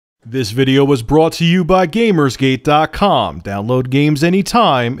This video was brought to you by Gamersgate.com. Download games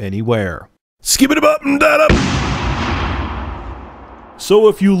anytime, anywhere. Skip it up and that up. So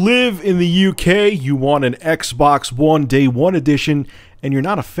if you live in the UK, you want an Xbox One Day 1 edition, and you're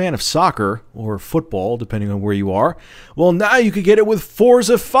not a fan of soccer, or football, depending on where you are, well, now you could get it with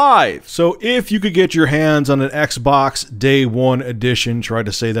Forza 5. So if you could get your hands on an Xbox Day 1 edition, try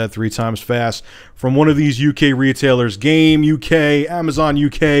to say that 3 times fast, from one of these UK retailers, Game UK, Amazon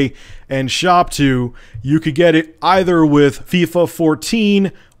UK, and Shop2, you could get it either with FIFA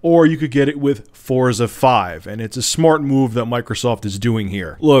 14, or you could get it with Forza 5, and it's a smart move that Microsoft is doing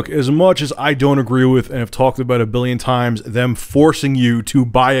here. Look, as much as I don't agree with, and have talked about a billion times, them forcing you to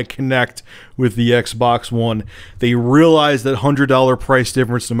buy a Kinect with the Xbox One, they realize that $100 price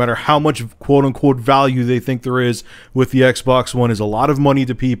difference, no matter how much quote-unquote value they think there is with the Xbox One, is a lot of money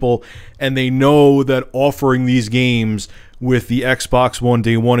to people, and they know that offering these games with the Xbox One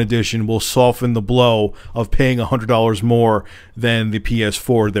Day 1 edition will soften the blow of paying $100 more than the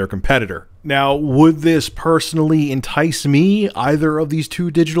PS4, their competitor. Now, would this personally entice me, either of these two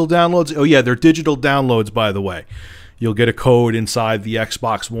digital downloads? Oh yeah, they're digital downloads, by the way. You'll get a code inside the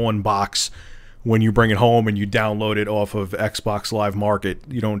Xbox One box when you bring it home and you download it off of Xbox Live Market.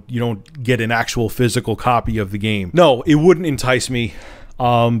 You don't get an actual physical copy of the game. No, it wouldn't entice me.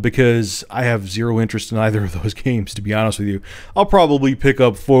 Because I have zero interest in either of those games, to be honest with you. I'll probably pick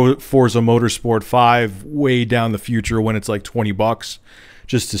up Forza Motorsport 5 way down the future when it's like 20 bucks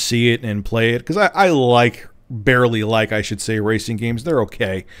just to see it and play it. Because I barely like, I should say, racing games. They're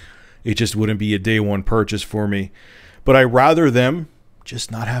okay. It just wouldn't be a day one purchase for me. But I'd rather them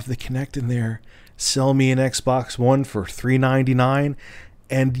just not have the Kinect in there. Sell me an Xbox One for $399.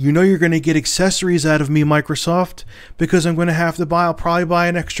 And you know you're going to get accessories out of me, Microsoft, because I'm going to have to I'll probably buy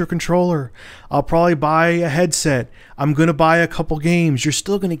an extra controller. I'll probably buy a headset. I'm going to buy a couple games. You're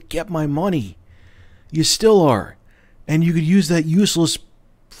still going to get my money. You still are. And you could use that useless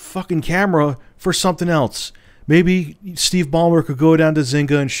fucking camera for something else. Maybe Steve Ballmer could go down to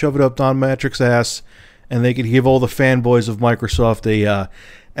Zynga and shove it up Don Matrix's ass, and they could give all the fanboys of Microsoft a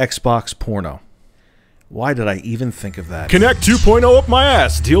Xbox porno. Why did I even think of that? Kinect 2.0 up my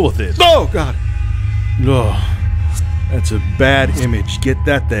ass. Deal with it. Oh, God. Oh, that's a bad image. Get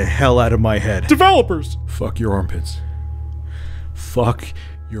that the hell out of my head. Developers! Fuck your armpits. Fuck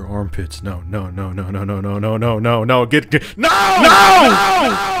your armpits. No, no, no, no, no, no, no, no, no, no, no. Get no! No!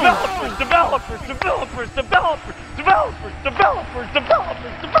 No! Developers! Developers! Developers! Developers! Developers! Developers!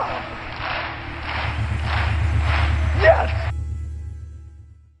 Developers! Developers! Yes!